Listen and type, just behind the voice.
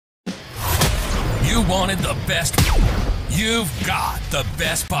You wanted the best. You've got the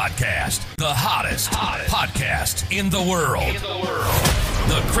best podcast, the hottest podcast in the world.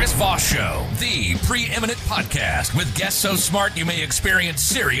 The Chris Voss Show, the preeminent podcast with guests so smart you may experience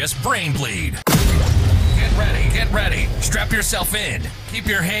serious brain bleed. Get ready. Strap yourself in. Keep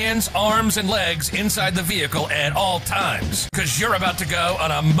your hands, arms, and legs inside the vehicle at all times, because you're about to go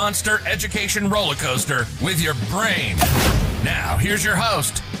on a monster education roller coaster with your brain. Now, here's your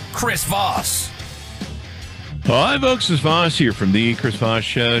host, Chris Voss. Hi, folks. Chris Voss here from the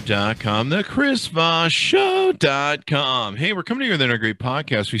ChrisVossShow.com, the ChrisVossShow.com. Hey, we're coming to you with another great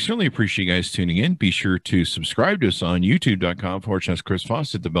podcast. We certainly appreciate you guys tuning in. Be sure to subscribe to us on YouTube.com/Chris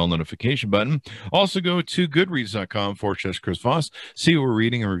Voss. Hit the bell notification button. Also, go to Goodreads.com/Chris Voss. See what we're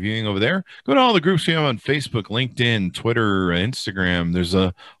reading and reviewing over there. Go to all the groups we have on Facebook, LinkedIn, Twitter, Instagram. There's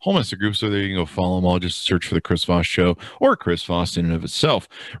a whole mess of groups over there. You can go follow them all. Just search for the Chris Voss Show or Chris Voss in and of itself.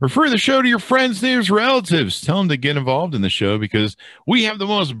 Refer the show to your friends, neighbors, relatives. Tell them to get involved in the show because we have the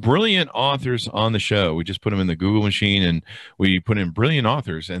most brilliant authors on the show. We just put them in the Google machine and we put in brilliant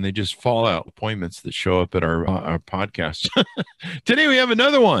authors and they just fall out appointments that show up at our podcast. Today we have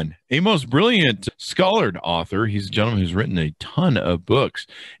another one, a most brilliant scholared author. He's a gentleman who's written a ton of books.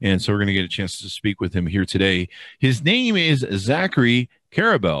 And so we're going to get a chance to speak with him here today. His name is Zachary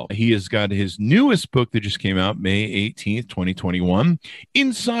Karabell. He has got his newest book that just came out May 18th, 2021,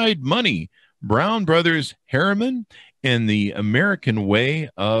 Inside Money, Brown Brothers Harriman and the American Way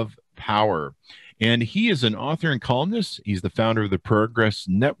of Power. And he is an author and columnist. He's the founder of the Progress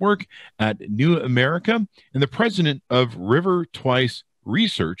Network at New America and the president of River Twice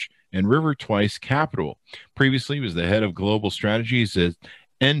Research and River Twice Capital. Previously, he was the head of global strategies at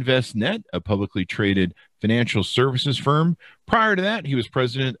InvestNet, a publicly traded financial services firm. Prior to that, he was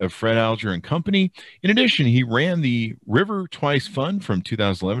president of Fred Alger and Company. In addition, he ran the River Twice Fund from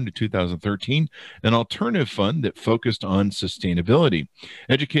 2011 to 2013, an alternative fund that focused on sustainability.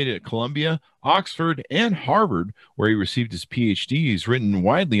 Educated at Columbia, Oxford, and Harvard, where he received his PhD, he's written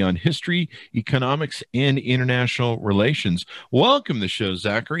widely on history, economics, and international relations. Welcome to the show,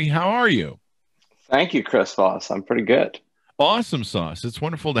 Zachary. How are you? Thank you, Chris Voss. I'm pretty good. Awesome sauce. It's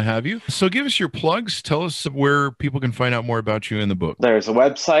wonderful to have you. So give us your plugs. Tell us where people can find out more about you in the book. There's a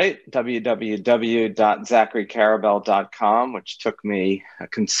website, www.zacharykarabell.com, which took me a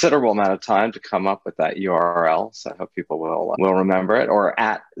considerable amount of time to come up with that URL. So I hope people will remember it. Or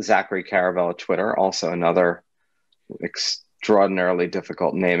at Zachary Karabell at Twitter, also another extraordinarily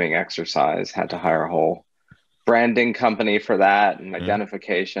difficult naming exercise. Had to hire a whole branding company for that and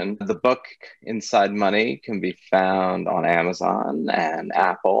identification. The book Inside Money can be found on Amazon and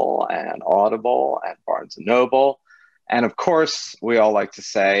Apple and Audible and Barnes & Noble. And of course, we all like to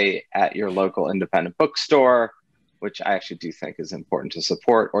say at your local independent bookstore, which I actually do think is important to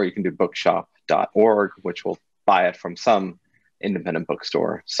support, or you can do bookshop.org, which will buy it from some independent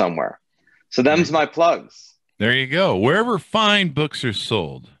bookstore somewhere. So them's my plugs. There you go. Wherever fine books are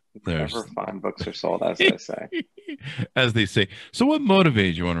sold. Wherever fine books are sold, as they say. As they say. So what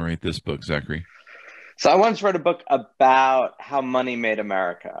motivated you want to write this book, Zachary? So I once wrote a book about how money made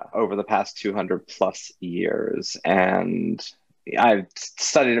America over the past 200 plus years. And I've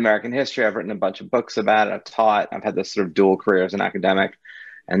studied American history. I've written a bunch of books about it. I've taught. I've had this sort of dual career as an academic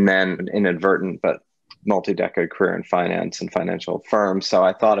and then an inadvertent but multi-decade career in finance and financial firms. So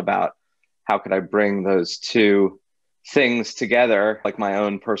I thought about how could I bring those two things together, like my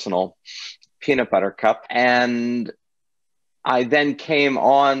own personal peanut butter cup. And I then came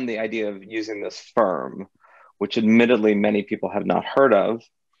on the idea of using this firm, which admittedly many people have not heard of.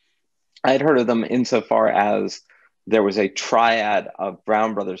 I had heard of them insofar as there was a triad of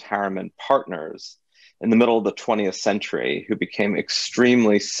Brown Brothers Harriman partners in the middle of the 20th century who became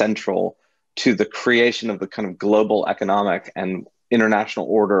extremely central to the creation of the kind of global economic and international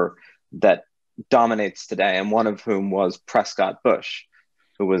order that dominates today, and one of whom was Prescott Bush,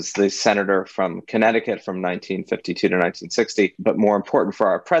 who was the senator from Connecticut from 1952 to 1960. But more important for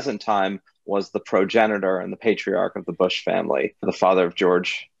our present time was the progenitor and the patriarch of the Bush family, the father of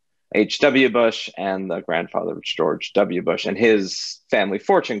George H.W. Bush and the grandfather of George W. Bush. And his family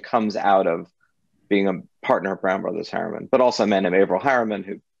fortune comes out of being a partner of Brown Brothers Harriman, but also a man named Averell Harriman,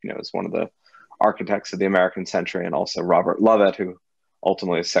 who is one of the architects of the American century, and also Robert Lovett, who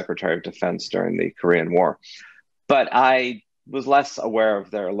ultimately as Secretary of Defense during the Korean War. But I was less aware of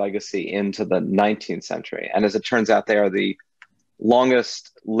their legacy into the 19th century. And as it turns out, they are the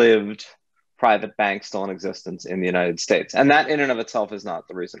longest lived private bank still in existence in the United States. And that in and of itself is not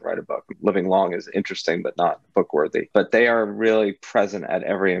the reason to write a book. Living long is interesting, but not book worthy. But they are really present at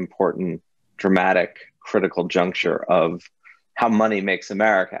every important, dramatic, critical juncture of how money makes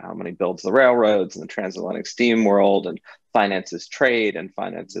America, how money builds the railroads and the transatlantic steam world and finances trade and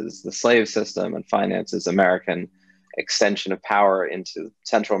finances the slave system and finances American extension of power into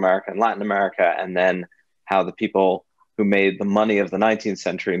Central America and Latin America, and then how the people who made the money of the 19th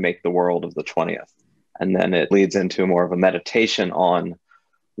century make the world of the 20th. And then it leads into more of a meditation on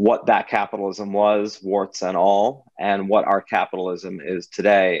what that capitalism was, warts and all, and what our capitalism is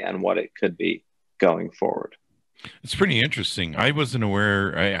today and what it could be going forward. It's pretty interesting. I wasn't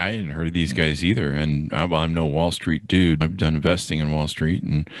aware. I hadn't heard of these guys either. And I'm no Wall Street dude. I've done investing in Wall Street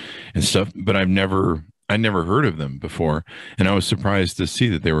and stuff, but I never heard of them before. And I was surprised to see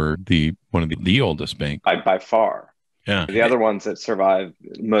that they were one of the oldest bank. By far. Yeah. The other ones that survive,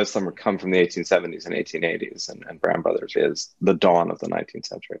 most of them come from the 1870s and 1880s, and Brown Brothers is the dawn of the 19th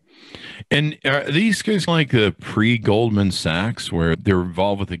century. And are these guys like the pre-Goldman Sachs, where they're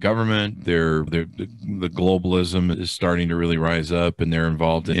involved with the government, the globalism is starting to really rise up, and they're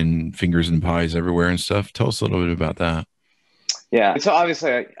involved in fingers and pies everywhere and stuff? Tell us a little bit about that. Yeah. So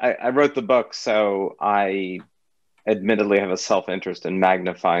obviously I wrote the book, so I admittedly have a self-interest in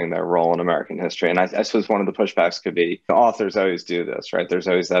magnifying their role in American history. And I suppose one of the pushbacks could be authors always do this, right? There's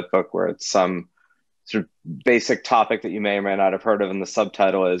always that book where it's some sort of basic topic that you may or may not have heard of, and the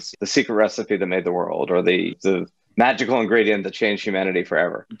subtitle is The Secret Recipe That Made the World, or the magical ingredient that changed humanity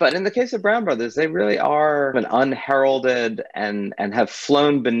forever. But in the case of Brown Brothers, they really are an unheralded and have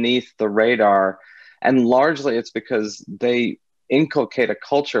flown beneath the radar. And largely it's because they inculcate a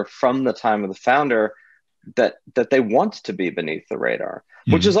culture from the time of the founder that they want to be beneath the radar,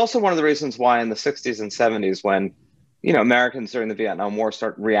 which is also one of the reasons why in the 60s and 70s, when Americans during the Vietnam War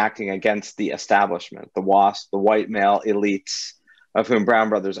start reacting against the establishment, the WASP, the white male elites, of whom Brown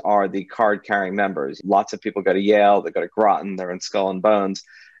Brothers are the card-carrying members. Lots of people go to Yale, they go to Groton, they're in Skull and Bones.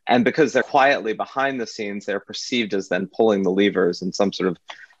 And because they're quietly behind the scenes, they're perceived as then pulling the levers in some sort of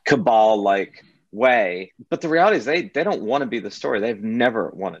cabal-like way. But the reality is they don't want to be the story. They've never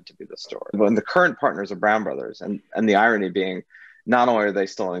wanted to be the story. When the current partners of Brown Brothers, and the irony being, not only are they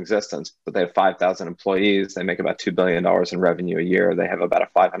still in existence, but they have 5,000 employees. They make about $2 billion in revenue a year. They have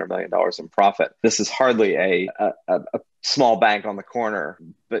about $500 million in profit. This is hardly a small bank on the corner.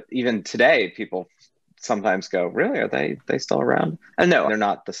 But even today, people sometimes go, really, are they still around? And no, they're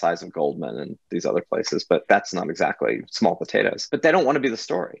not the size of Goldman and these other places, but that's not exactly small potatoes. But they don't want to be the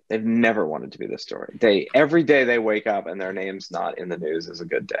story. They've never wanted to be the story. Every day they wake up and their name's not in the news is a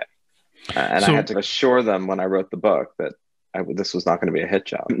good day. And I had to assure them when I wrote the book that this was not going to be a hit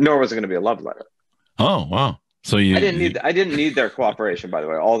job, nor was it going to be a love letter. Oh, wow. So I didn't need their cooperation, by the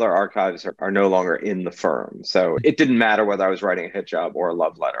way. All their archives are no longer in the firm. So it didn't matter whether I was writing a hit job or a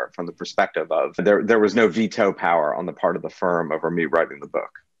love letter from the perspective of there was no veto power on the part of the firm over me writing the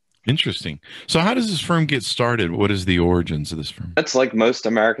book. Interesting. So how does this firm get started? What is the origins of this firm? It's like most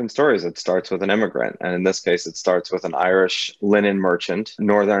American stories. It starts with an immigrant. And in this case, it starts with an Irish linen merchant,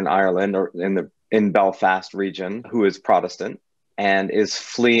 Northern Ireland, or in Belfast region, who is Protestant and is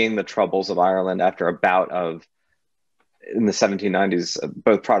fleeing the troubles of Ireland after a bout of, in the 1790s,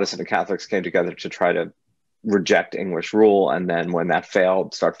 both Protestant and Catholics came together to try to reject English rule. And then when that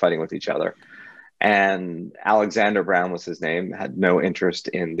failed, start fighting with each other. And Alexander Brown was his name, had no interest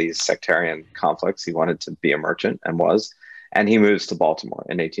in these sectarian conflicts. He wanted to be a merchant and was. And he moves to Baltimore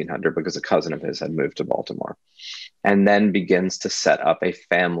in 1800 because a cousin of his had moved to Baltimore. And then begins to set up a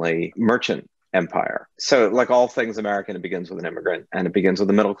family merchant empire. So like all things American, it begins with an immigrant, and it begins with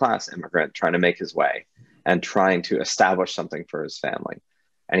a middle-class immigrant trying to make his way and trying to establish something for his family.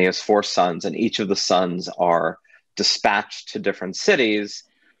 And he has 4 sons, and each of the sons are dispatched to different cities,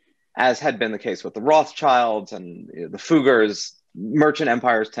 as had been the case with the Rothschilds and the Fuggers. Merchant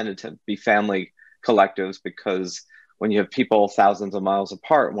empires tended to be family collectives because when you have people thousands of miles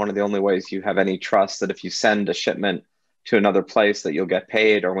apart, one of the only ways you have any trust that if you send a shipment to another place that you'll get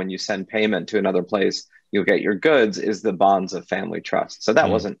paid, or when you send payment to another place, you'll get your goods, is the bonds of family trust. So that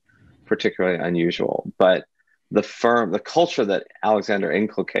wasn't particularly unusual, but the culture that Alexander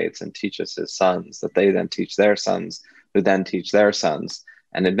inculcates and teaches his sons, that they then teach their sons, who then teach their sons.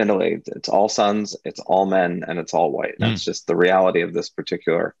 And admittedly, it's all sons, it's all men, and it's all white. That's just the reality of this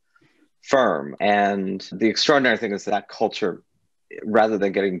particular firm. And the extraordinary thing is that culture, rather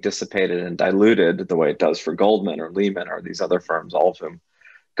than getting dissipated and diluted the way it does for Goldman or Lehman or these other firms, all of whom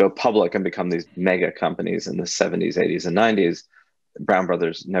go public and become these mega companies in the 70s, 80s, and 90s, Brown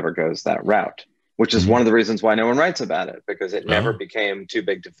Brothers never goes that route, which is one of the reasons why no one writes about it, because it never became too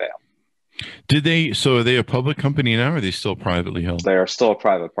big to fail. So are they a public company now, or are they still privately held? They are still a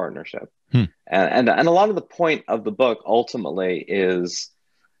private partnership. And a lot of the point of the book ultimately is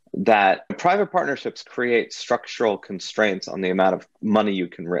that private partnerships create structural constraints on the amount of money you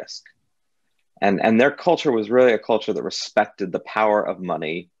can risk. And their culture was really a culture that respected the power of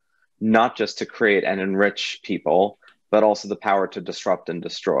money, not just to create and enrich people, but also the power to disrupt and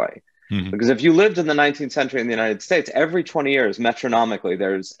destroy. Because if you lived in the 19th century in the United States, every 20 years, metronomically,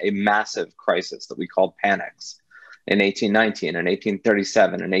 there's a massive crisis that we called panics. In 1819, in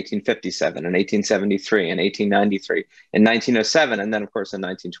 1837, in 1857, in 1873, in 1893, in 1907, and then, of course, in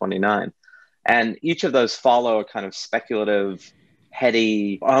 1929. And each of those follow a kind of speculative,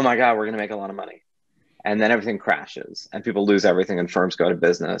 heady, oh my God, we're going to make a lot of money. And then everything crashes and people lose everything and firms go to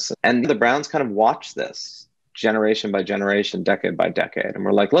business. And the Browns kind of watch this generation by generation, decade by decade. And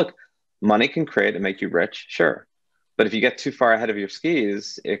we're like, look, money can create and make you rich, sure. But if you get too far ahead of your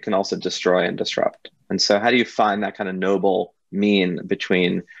skis, it can also destroy and disrupt. And so how do you find that kind of noble mean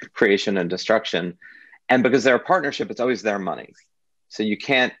between creation and destruction? And because they're a partnership, it's always their money. So you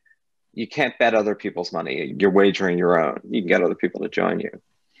can't bet other people's money. You're wagering your own. You can get other people to join you.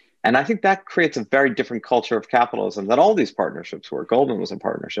 And I think that creates a very different culture of capitalism that all these partnerships were. Goldman was a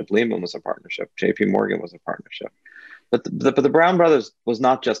partnership. Lehman was a partnership. JP Morgan was a partnership. But the Brown Brothers was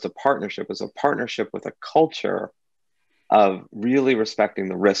not just a partnership. It was a partnership with a culture of really respecting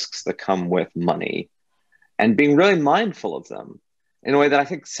the risks that come with money and being really mindful of them in a way that I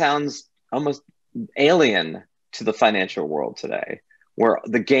think sounds almost alien to the financial world today, where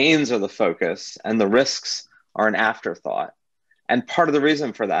the gains are the focus and the risks are an afterthought. And part of the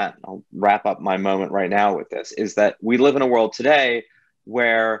reason for that, I'll wrap up my moment right now with this, is that we live in a world today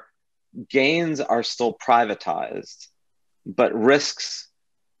where gains are still privatized, but risks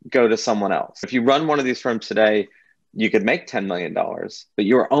go to someone else. If you run one of these firms today, you could make $10 million, but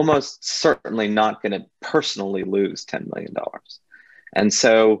you're almost certainly not going to personally lose $10 million. And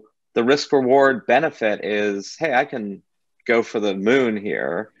so the risk reward benefit is, hey, I can go for the moon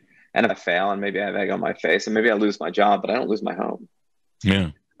here. And if I fail and maybe I have egg on my face and maybe I lose my job, but I don't lose my home. Yeah.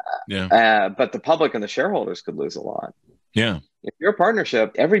 Yeah. But the public and the shareholders could lose a lot. Yeah. If you're a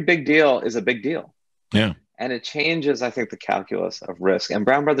partnership, every big deal is a big deal. Yeah. And it changes, I think, the calculus of risk. And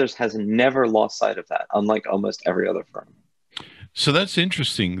Brown Brothers has never lost sight of that, unlike almost every other firm. So that's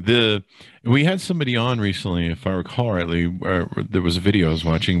interesting. We had somebody on recently, if I recall rightly, there was a video I was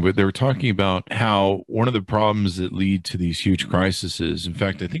watching, but they were talking about how one of the problems that lead to these huge crises, in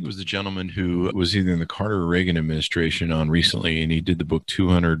fact, I think it was the gentleman who was either in the Carter or Reagan administration on recently, and he did the book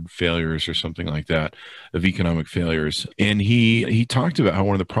 200 Failures or something like that, of economic failures. And he talked about how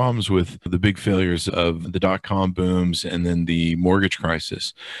one of the problems with the big failures of the dot-com booms and then the mortgage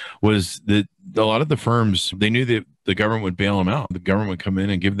crisis was that a lot of the firms, they knew that the government would bail them out. The government would come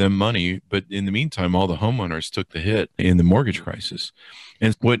in and give them money. But in the meantime, all the homeowners took the hit in the mortgage crisis.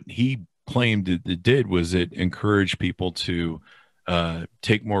 And what he claimed it did was it encouraged people to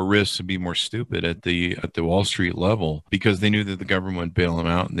take more risks and be more stupid at the Wall Street level because they knew that the government would bail them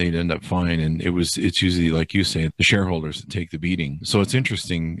out and they'd end up fine. And it's usually, like you say, the shareholders that take the beating. So it's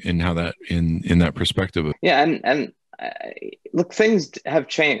interesting in how that in that perspective. Yeah, and look, things have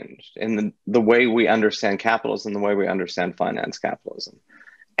changed in the way we understand capitalism, the way we understand finance capitalism.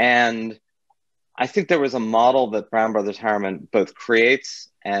 And I think there was a model that Brown Brothers Harriman both creates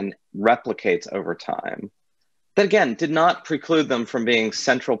and replicates over time that, again, did not preclude them from being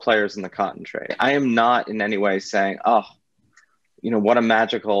central players in the cotton trade. I am not in any way saying, oh, what a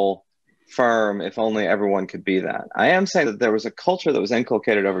magical firm, if only everyone could be that. I am saying that there was a culture that was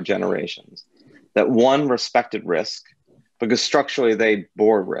inculcated over generations that, one, respected risk because structurally they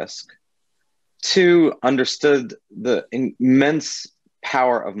bore risk. Two, understood the immense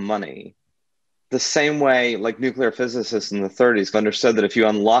power of money. The same way, like nuclear physicists in the 30s understood that if you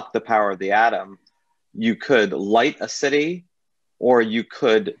unlock the power of the atom, you could light a city or you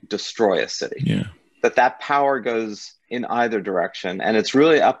could destroy a city. Yeah. That power goes in either direction. And it's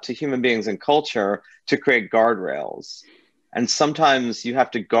really up to human beings and culture to create guardrails. And sometimes you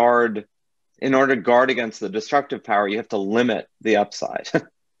have to guard. In order to guard against the destructive power, you have to limit the upside.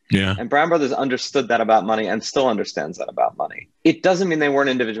 Yeah. And Brown Brothers understood that about money and still understands that about money. It doesn't mean they weren't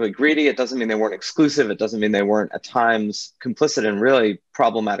individually greedy. It doesn't mean they weren't exclusive. It doesn't mean they weren't at times complicit in really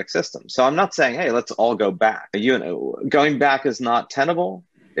problematic systems. So I'm not saying, hey, let's all go back. Going back is not tenable.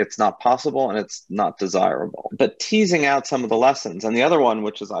 It's not possible and it's not desirable. But teasing out some of the lessons. And the other one,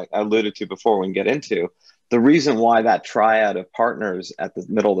 which is I alluded to before we can get into, the reason why that triad of partners at the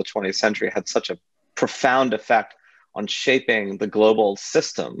middle of the 20th century had such a profound effect on shaping the global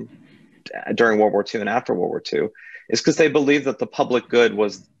system during World War II and after World War II is because they believed that the public good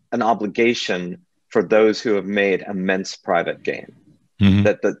was an obligation for those who have made immense private gain. Mm-hmm.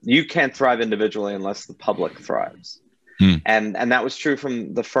 That you can't thrive individually unless the public thrives. And that was true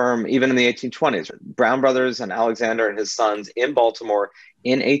from the firm even in the 1820s. Brown Brothers and Alexander and his sons in Baltimore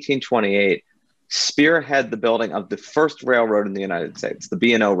in 1828 spearhead the building of the first railroad in the United States, the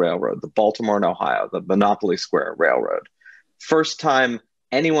B&O Railroad, the Baltimore and Ohio, the Monopoly Square Railroad. First time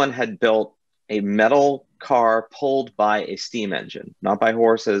anyone had built a metal car pulled by a steam engine, not by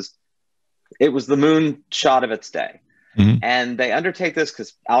horses. It was the moon shot of its day. And they undertake this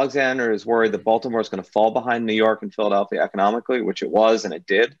because Alexander is worried that Baltimore is going to fall behind New York and Philadelphia economically, which it was, and it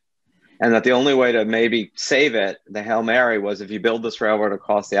did. And that the only way to maybe save it, the Hail Mary, was if you build this railroad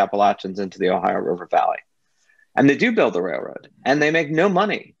across the Appalachians into the Ohio River Valley. And they do build the railroad, and they make no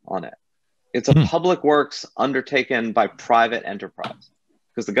money on it. It's a public works undertaken by private enterprise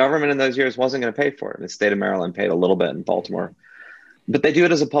because the government in those years wasn't going to pay for it. The state of Maryland paid a little bit in Baltimore. But they do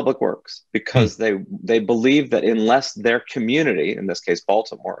it as a public works because they believe that unless their community, in this case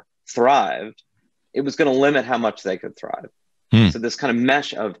Baltimore, thrived, it was going to limit how much they could thrive. So this kind of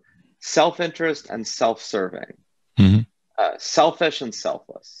mesh of self-interest and self-serving, selfish and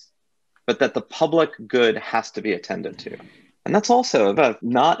selfless, but that the public good has to be attended to. And that's also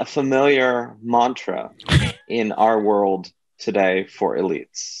not a familiar mantra in our world today for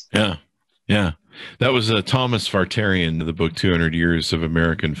elites. Yeah. That was Thomas Vartarian, the book 200 Years of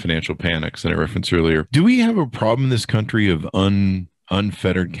American Financial Panics that I referenced earlier. Do we have a problem in this country of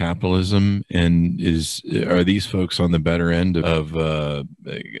unfettered capitalism? And are these folks on the better end of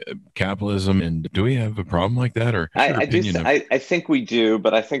capitalism? And do we have a problem like that? Or I think we do,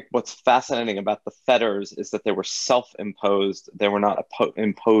 but I think what's fascinating about the fetters is that they were self-imposed. They were not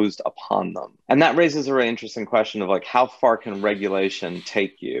imposed upon them. And that raises a really interesting question of like, how far can regulation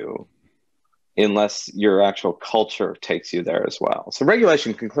take you unless your actual culture takes you there as well? So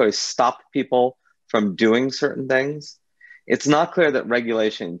regulation can clearly stop people from doing certain things. It's not clear that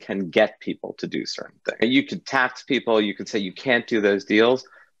regulation can get people to do certain things. You could tax people, you could say you can't do those deals,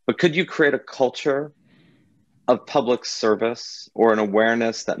 but could you create a culture of public service or an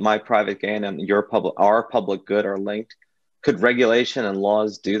awareness that my private gain and our public good are linked? Could regulation and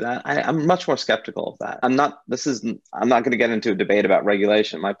laws do that? I'm much more skeptical of that. I'm not going to get into a debate about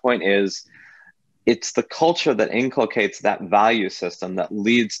regulation. My point is, it's the culture that inculcates that value system that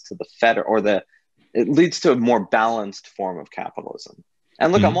leads to it leads to a more balanced form of capitalism.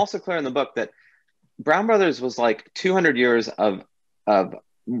 And look, I'm also clear in the book that Brown Brothers was like 200 years of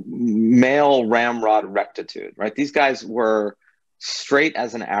male ramrod rectitude, right? These guys were straight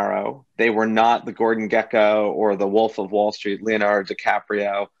as an arrow. They were not the Gordon Gekko or the Wolf of Wall Street, Leonardo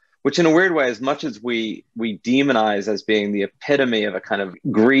DiCaprio, which in a weird way, as much as we demonize as being the epitome of a kind of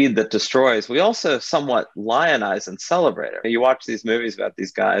greed that destroys, we also somewhat lionize and celebrate it. You watch these movies about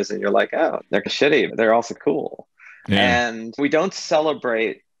these guys and you're like, oh, they're shitty, but they're also cool. Yeah. And we don't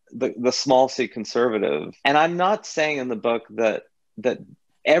celebrate the small c conservative. And I'm not saying in the book that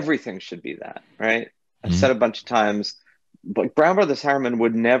everything should be that, right? I've said a bunch of times, but Brown Brothers Harriman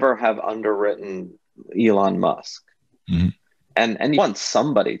would never have underwritten Elon Musk. And you want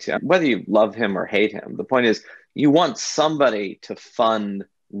somebody to, whether you love him or hate him, the point is you want somebody to fund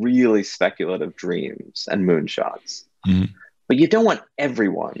really speculative dreams and moonshots. But you don't want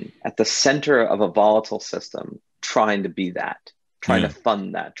everyone at the center of a volatile system trying to be that, trying to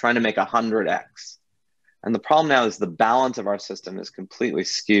fund that, trying to make 100x. And the problem now is the balance of our system is completely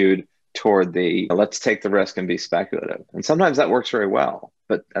skewed toward the let's take the risk and be speculative. And sometimes that works very well.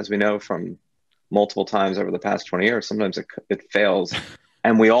 But as we know from multiple times over the past 20 years, sometimes it fails,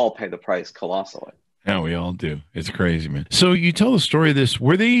 and we all pay the price colossally. Yeah, we all do. It's crazy, man. So you tell the story of this.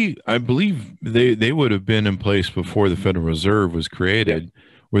 Were they, I believe they would have been in place before the Federal Reserve was created. Yeah.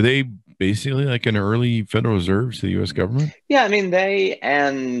 Were they basically like an early Federal Reserve to the U.S. government? Yeah, I mean, they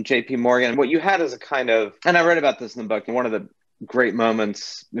and J.P. Morgan, what you had is a kind of, and I read about this in the book, and one of the great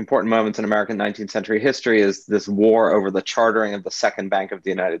moments, important moments in American 19th century history is this war over the chartering of the Second Bank of the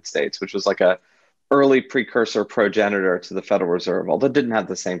United States, which was like a early precursor progenitor to the Federal Reserve, although it didn't have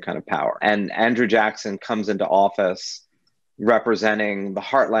the same kind of power. And Andrew Jackson comes into office representing the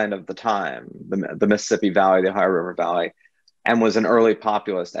heartland of the time, the Mississippi Valley, the Ohio River Valley, and was an early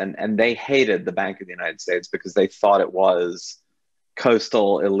populist. And they hated the Bank of the United States because they thought it was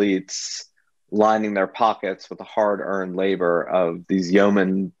coastal elites lining their pockets with the hard-earned labor of these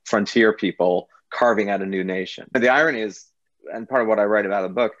yeoman frontier people carving out a new nation. And the irony is, and part of what I write about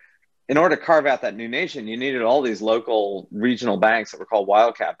in the book, in order to carve out that new nation, you needed all these local regional banks that were called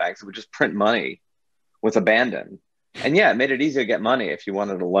wildcat banks that would just print money with abandon. And yeah, it made it easy to get money if you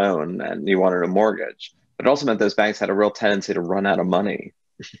wanted a loan and you wanted a mortgage. But it also meant those banks had a real tendency to run out of money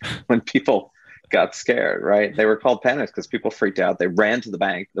when people got scared, right? They were called panics because people freaked out. They ran to the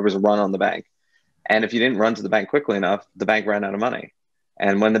bank. There was a run on the bank. And if you didn't run to the bank quickly enough, the bank ran out of money.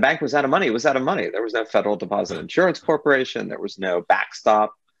 And when the bank was out of money, it was out of money. There was no Federal Deposit Insurance Corporation. There was no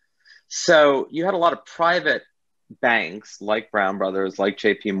backstop. So you had a lot of private banks like Brown Brothers, like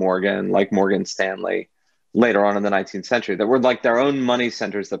JP Morgan, like Morgan Stanley, later on in the 19th century, that were like their own money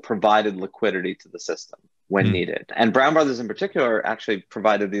centers that provided liquidity to the system when needed. And Brown Brothers in particular actually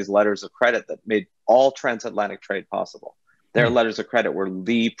provided these letters of credit that made all transatlantic trade possible. Their letters of credit were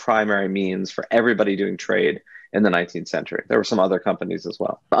the primary means for everybody doing trade in the 19th century. There were some other companies as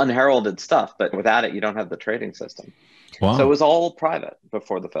well. Unheralded stuff, but without it, you don't have the trading system. Wow. So it was all private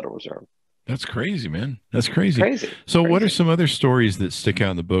before the Federal Reserve. That's crazy, man. That's crazy. So crazy. What are some other stories that stick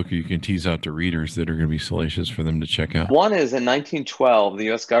out in the book or you can tease out to readers that are going to be salacious for them to check out? One is in 1912, the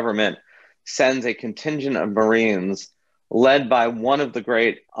U.S. government sends a contingent of Marines led by one of the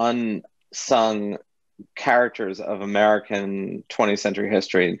great unsung characters of American 20th century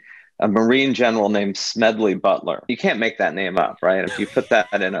history, a Marine general named Smedley Butler. You can't make that name up, right? If you put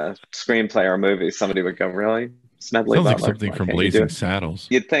that in a screenplay or a movie, somebody would go, really? Smedley Sounds Butler? like something from Blazing Saddles.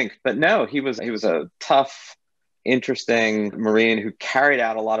 You'd think, but no, he was a tough, interesting Marine who carried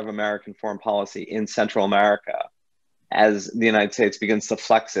out a lot of American foreign policy in Central America as the United States begins to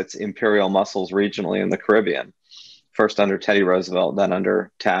flex its imperial muscles regionally in the Caribbean, first under Teddy Roosevelt, then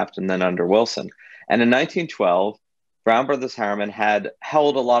under Taft, and then under Wilson. And in 1912, Brown Brothers Harriman had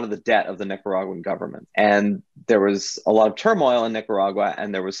held a lot of the debt of the Nicaraguan government. And there was a lot of turmoil in Nicaragua,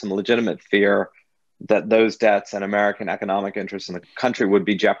 and there was some legitimate fear that those debts and American economic interests in the country would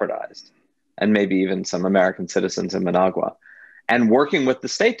be jeopardized, and maybe even some American citizens in Managua. And working with the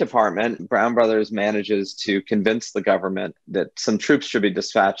State Department, Brown Brothers manages to convince the government that some troops should be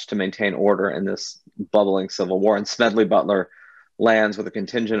dispatched to maintain order in this bubbling civil war. And Smedley Butler lands with a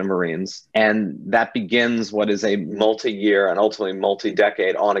contingent of Marines. And that begins what is a multi-year and ultimately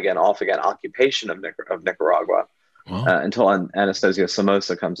multi-decade on-again, off-again occupation of Nicaragua. Wow. Until Anastasio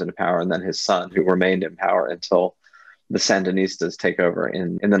Somoza comes into power, and then his son, who remained in power until the Sandinistas take over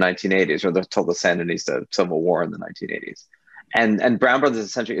in the 1980s, or until the Sandinista Civil War in the 1980s. And Brown Brothers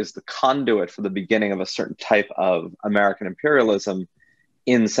essentially is the conduit for the beginning of a certain type of American imperialism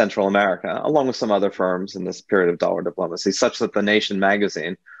in Central America, along with some other firms in this period of dollar diplomacy, such that The Nation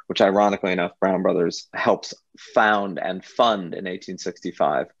magazine, which ironically enough, Brown Brothers helps found and fund in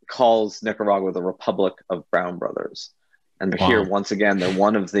 1865, calls Nicaragua the Republic of Brown Brothers. And here, once again, they're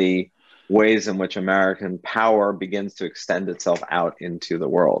one of the ways in which American power begins to extend itself out into the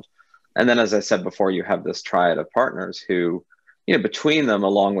world. And then, as I said before, you have this triad of partners who, you know, between them,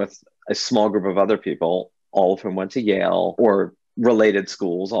 along with a small group of other people, all of whom went to Yale or related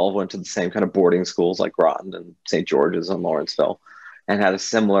schools, all went to the same kind of boarding schools like Groton and St. George's and Lawrenceville, and had a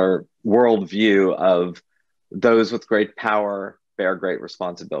similar worldview of those with great power bear great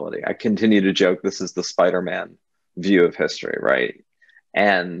responsibility. I continue to joke, this is the Spider-Man view of history, right?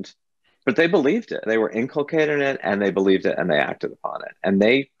 But they believed it. They were inculcated in it, and they believed it, and they acted upon it. And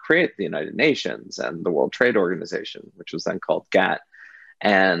they create the United Nations and the World Trade Organization, which was then called GATT,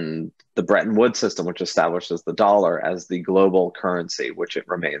 and the Bretton Woods system, which establishes the dollar as the global currency, which it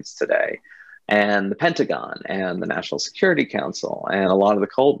remains today, and the Pentagon and the National Security Council and a lot of the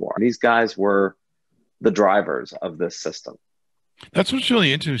Cold War. These guys were the drivers of this system. That's what's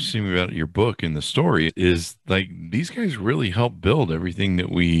really interesting about your book and the story is like these guys really helped build everything that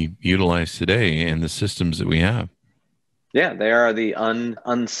we utilize today and the systems that we have. Yeah, they are the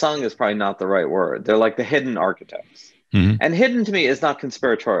unsung is probably not the right word. They're like the hidden architects. Mm-hmm. And hidden to me is not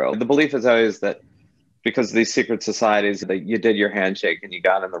conspiratorial. The belief is always that because of these secret societies, that you did your handshake and you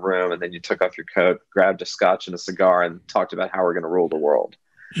got in the room and then you took off your coat, grabbed a scotch and a cigar and talked about how we're going to rule the world.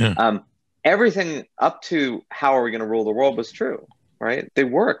 Yeah. Everything up to how are we going to rule the world was true, right? They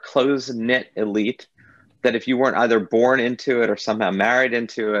were a close-knit elite that if you weren't either born into it or somehow married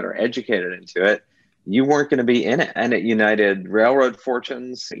into it or educated into it, you weren't going to be in it. And it united railroad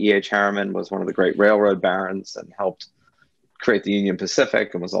fortunes. E.H. Harriman was one of the great railroad barons and helped create the Union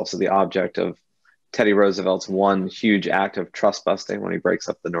Pacific and was also the object of Teddy Roosevelt's one huge act of trust busting when he breaks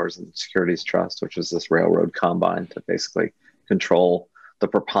up the Northern Securities Trust, which was this railroad combine to basically control the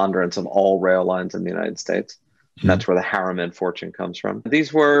preponderance of all rail lines in the United States. And that's where the Harriman fortune comes from.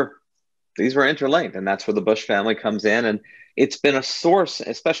 These were interlinked, and that's where the Bush family comes in. And it's been a source,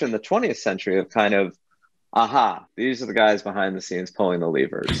 especially in the 20th century, of kind of, aha, these are the guys behind the scenes pulling the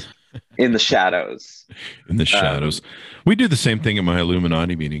levers in the shadows. In the shadows. We do the same thing in my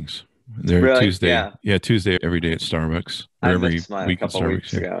Illuminati meetings. They're really? Tuesday. Yeah, Tuesday every day at Starbucks. I missed mine a couple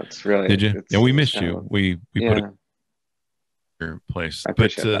weeks ago. It's really. Did you? Yeah, we missed you. We put a place. I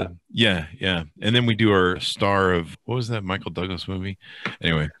appreciate that. Yeah, yeah. And then we do our Star of, what was that Michael Douglas movie?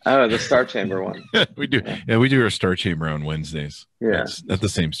 Anyway. Oh, the Star Chamber one. we do. Yeah, we do our Star Chamber on Wednesdays. Yeah. It's at the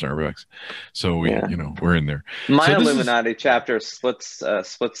same Starbucks. So we, Yeah. we're in there. My So Illuminati chapter splits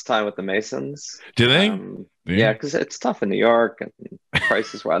time with the Masons. Do they? Yeah, because it's tough in New York and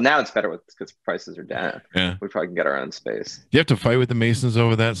prices. Well, now it's better because prices are down. Yeah, we probably can get our own space. Do you have to fight with the Masons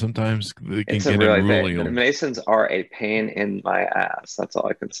over that sometimes? They can It's get a really unruly. thing. The Masons are a pain in my ass. That's all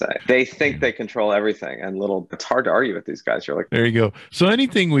I can say. They think they control everything, and it's hard to argue with these guys. You're like, there you go. So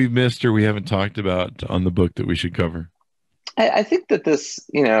anything we've missed or we haven't talked about on the book that we should cover? I think that this,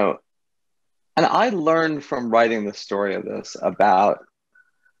 and I learned from writing the story of this about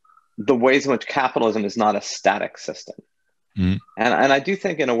the ways in which capitalism is not a static system. Mm-hmm. And I do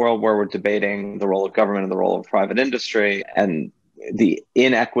think in a world where we're debating the role of government and the role of private industry and the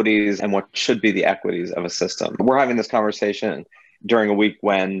inequities and what should be the equities of a system, we're having this conversation during a week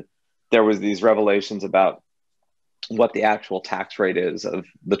when there was these revelations about what the actual tax rate is of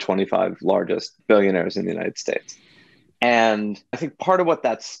the 25 largest billionaires in the United States. And I think part of what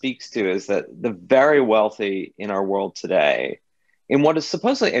that speaks to is that the very wealthy in our world today, in what is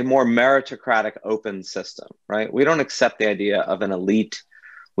supposedly a more meritocratic, open system, right? We don't accept the idea of an elite.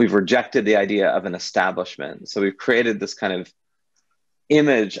 We've rejected the idea of an establishment. So we've created this kind of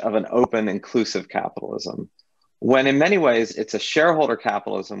image of an open, inclusive capitalism, when in many ways it's a shareholder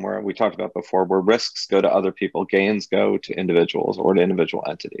capitalism where we talked about before, where risks go to other people, gains go to individuals or to individual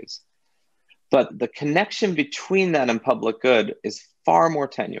entities. But the connection between that and public good is far more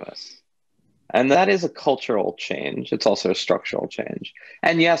tenuous. And that is a cultural change. It's also a structural change.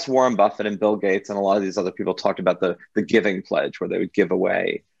 And yes, Warren Buffett and Bill Gates and a lot of these other people talked about the giving pledge, where they would give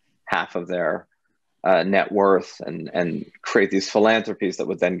away half of their net worth and create these philanthropies that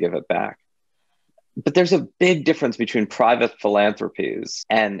would then give it back. But there's a big difference between private philanthropies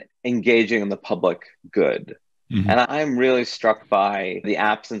and engaging in the public good. Mm-hmm. And I'm really struck by the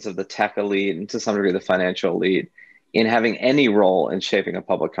absence of the tech elite and to some degree the financial elite in having any role in shaping a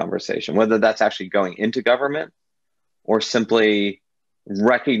public conversation, whether that's actually going into government or simply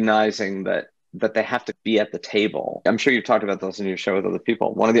recognizing that they have to be at the table. I'm sure you've talked about this in your show with other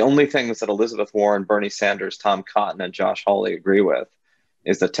people. One of the only things that Elizabeth Warren, Bernie Sanders, Tom Cotton, and Josh Hawley agree with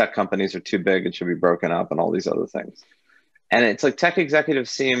is that tech companies are too big and should be broken up and all these other things. And it's like tech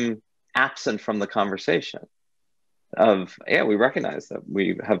executives seem absent from the conversation of, yeah, we recognize that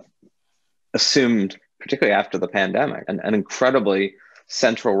we have assumed, particularly after the pandemic, an incredibly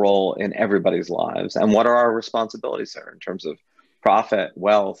central role in everybody's lives. And what are our responsibilities there in terms of profit,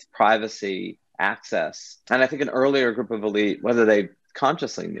 wealth, privacy, access? And I think an earlier group of elite, whether they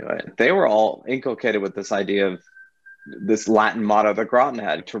consciously knew it, they were all inculcated with this idea of this Latin motto that Groton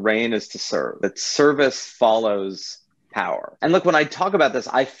had: to reign is to serve, that service follows power. And look, when I talk about this,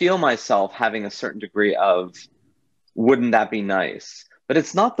 I feel myself having a certain degree of, wouldn't that be nice? But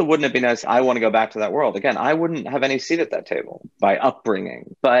it's not the wouldn't it be nice, I want to go back to that world. Again, I wouldn't have any seat at that table by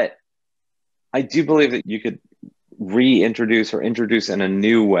upbringing. But I do believe that you could reintroduce or introduce in a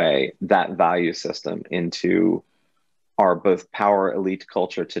new way that value system into our both power elite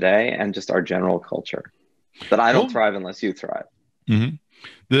culture today and just our general culture. That I don't thrive unless you thrive. Mm-hmm.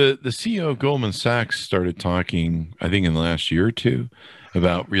 The CEO of Goldman Sachs started talking, I think in the last year or two,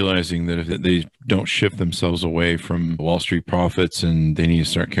 about realizing that if they don't shift themselves away from Wall Street profits and they need to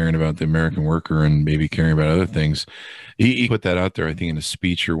start caring about the American worker and maybe caring about other things. He put that out there, I think, in a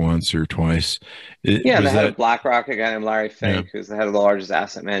speech or once or twice. The head of BlackRock, a guy named Larry Fink, who's the head of the largest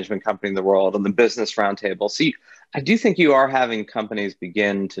asset management company in the world, and the Business Roundtable. So I do think you are having companies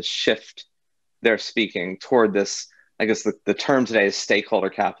begin to shift their speaking toward this. I guess the term today is stakeholder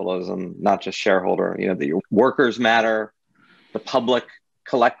capitalism, not just shareholder. That your workers matter, the public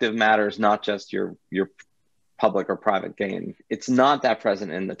collective matters, not just your public or private gain. It's not that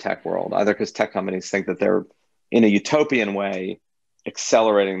present in the tech world, either because tech companies think that they're, in a utopian way,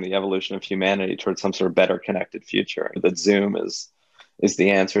 accelerating the evolution of humanity towards some sort of better connected future, that Zoom is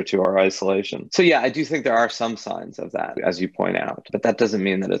the answer to our isolation. So yeah, I do think there are some signs of that, as you point out, but that doesn't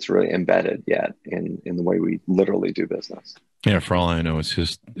mean that it's really embedded yet in the way we literally do business. Yeah, for all I know, it's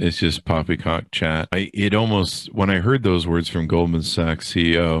just poppycock chat. When I heard those words from Goldman Sachs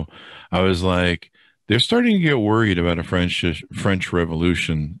CEO, I was like, they're starting to get worried about a French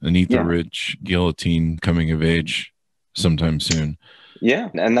Revolution, an eat-the-rich guillotine coming of age sometime soon. Yeah,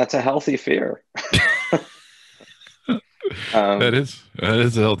 and that's a healthy fear. That is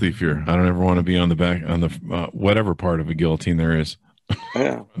a healthy fear. I don't ever want to be on the whatever part of a guillotine there is.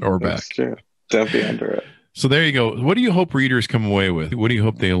 Yeah, or back. That's true. Don't be under it. So there you go. What do you hope readers come away with? What do you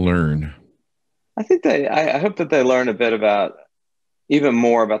hope they learn? I hope that they learn a bit about, even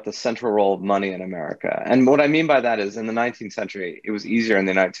more about the central role of money in America. And what I mean by that is in the 19th century, it was easier in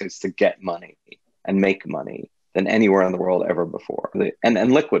the United States to get money and make money than anywhere in the world ever before.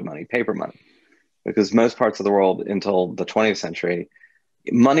 And liquid money, paper money, because most parts of the world until the 20th century,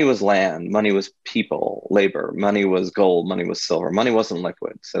 money was land, money was people, labor, money was gold, money was silver, money wasn't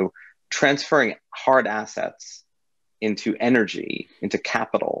liquid. So transferring hard assets into energy, into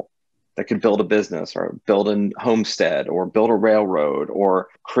capital, that could build a business or build a homestead or build a railroad or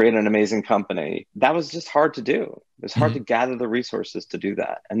create an amazing company. That was just hard to do. It was hard to gather the resources to do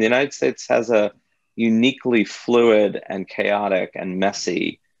that. And the United States has a uniquely fluid and chaotic and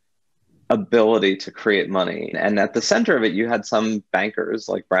messy ability to create money. And at the center of it, you had some bankers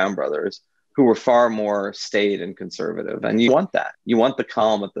like Brown Brothers who were far more staid and conservative. And you want that. You want the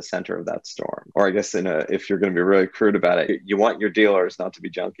calm at the center of that storm. Or I guess if you're going to be really crude about it, you want your dealers not to be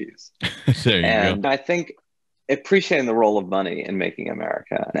junkies. And I think appreciating the role of money in making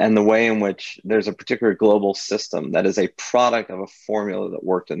America and the way in which there's a particular global system that is a product of a formula that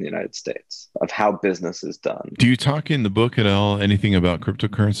worked in the United States, of how business is done. Do you talk in the book at all anything about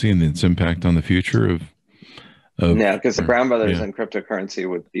cryptocurrency and its impact on the future of no, because the Brown Brothers and cryptocurrency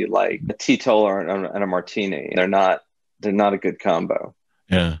would be like a teetotaler and a martini. They're not a good combo.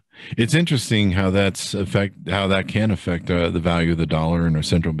 Yeah, it's interesting how that can affect the value of the dollar and our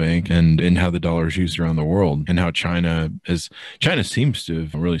central bank, and how the dollar is used around the world, and how China seems to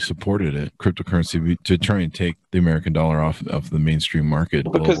have really supported it, cryptocurrency, to try and take the American dollar off the mainstream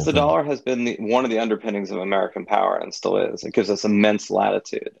market. Because the dollar has been one of the underpinnings of American power and still is. It gives us immense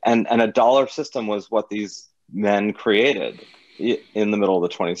latitude, and a dollar system was what these men created in the middle of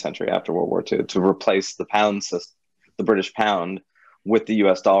the 20th century after World War II to replace the pound system, the British pound, with the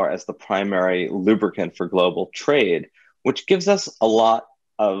US dollar as the primary lubricant for global trade, which gives us a lot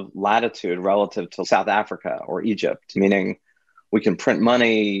of latitude relative to South Africa or Egypt, meaning we can print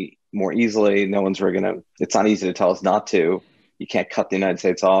money more easily. It's not easy to tell us not to. You can't cut the United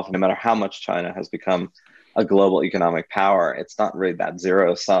States off. No matter how much China has become a global economic power, it's not really that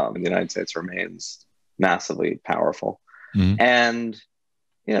zero sum. The United States remains massively powerful. And,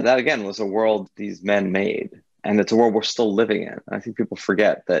 that again was a world these men made. And it's a world we're still living in. I think people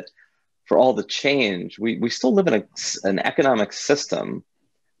forget that for all the change, we still live in an economic system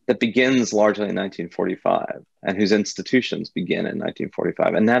that begins largely in 1945 and whose institutions begin in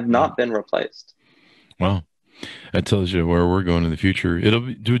 1945 and have not been replaced. Wow. That tells you where we're going in the future.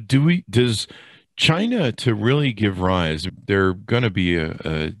 Does China, to really give rise, they're going to be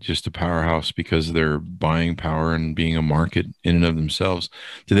just a powerhouse because they're buying power and being a market in and of themselves.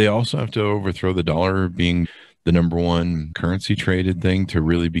 Do they also have to overthrow the dollar being the number one currency traded thing to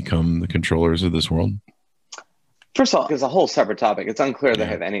really become the controllers of this world? First of all, it's a whole separate topic. It's unclear they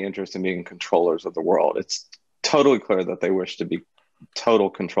have any interest in being controllers of the world. It's totally clear that they wish to be total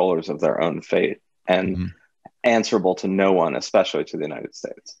controllers of their own fate and answerable to no one, especially to the United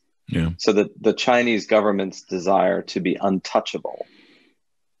States. Yeah. So the Chinese government's desire to be untouchable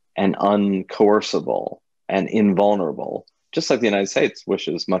and uncoercible and invulnerable, just like the United States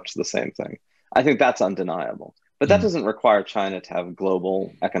wishes much the same thing. I think that's undeniable. But that doesn't require China to have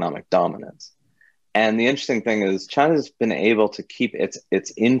global economic dominance. And the interesting thing is China's been able to keep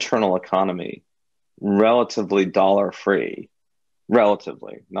its internal economy relatively dollar-free,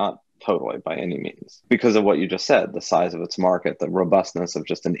 relatively, not totally by any means, because of what you just said, the size of its market, the robustness of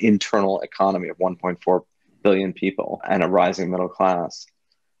just an internal economy of 1.4 billion people and a rising middle class.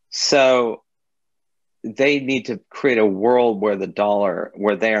 So they need to create a world where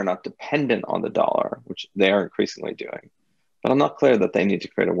they are not dependent on the dollar, which they are increasingly doing. But I'm not clear that they need to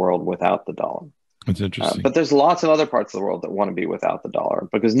create a world without the dollar. That's interesting. But there's lots of other parts of the world that want to be without the dollar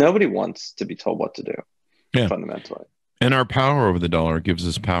because nobody wants to be told what to do, fundamentally. And our power over the dollar gives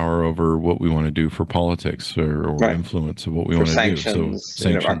us power over what we want to do for politics or influence of what we want to do. So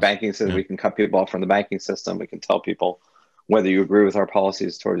sanctions. Our banking system, we can cut people off from the banking system. We can tell people whether you agree with our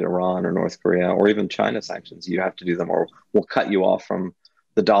policies towards Iran or North Korea or even China sanctions, you have to do them or we'll cut you off from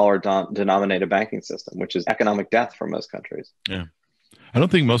the dollar-denominated banking system, which is economic death for most countries. Yeah. I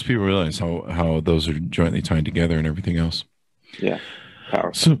don't think most people realize how those are jointly tied together and everything else. Yeah.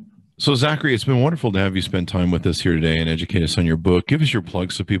 Powerful. So Zachary, it's been wonderful to have you spend time with us here today and educate us on your book. Give us your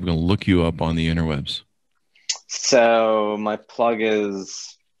plug so people can look you up on the interwebs. So my plug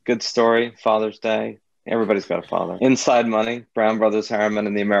is good story, Father's Day. Everybody's got a father. Inside Money, Brown Brothers, Harriman,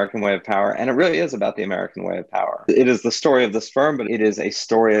 and the American Way of Power. And it really is about the American way of power. It is the story of this firm, but it is a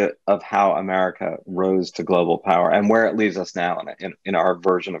story of how America rose to global power and where it leaves us now in our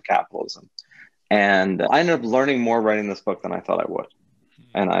version of capitalism. And I ended up learning more writing this book than I thought I would.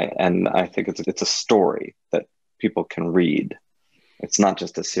 And I think it's a story that people can read It's not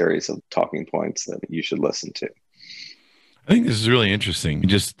just a series of talking points that you should listen to. I think this is really interesting.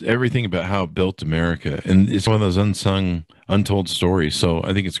 Just everything about how it built America. And it's one of those unsung, untold stories. So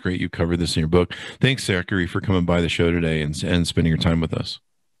I think it's great you covered this in your book. Thanks, Zachary, for coming by the show today and spending your time with us.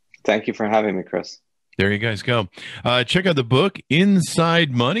 Thank you for having me, Chris. There you guys go. Check out the book,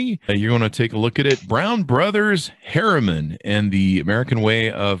 Inside Money. You're going to take a look at it. Brown Brothers, Harriman, and the American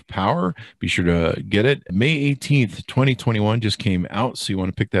Way of Power. Be sure to get it. May 18th, 2021 just came out, so you want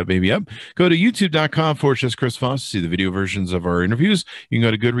to pick that baby up. Go to youtube.com/Chris Voss to see the video versions of our interviews. You can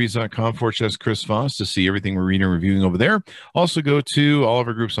go to goodreads.com/Chris Voss to see everything we're reading and reviewing over there. Also go to all of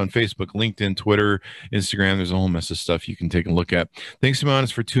our groups on Facebook, LinkedIn, Twitter, Instagram. There's a whole mess of stuff you can take a look at. Thanks,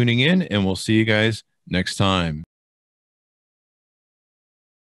 Simonis, for tuning in, and we'll see you guys next time.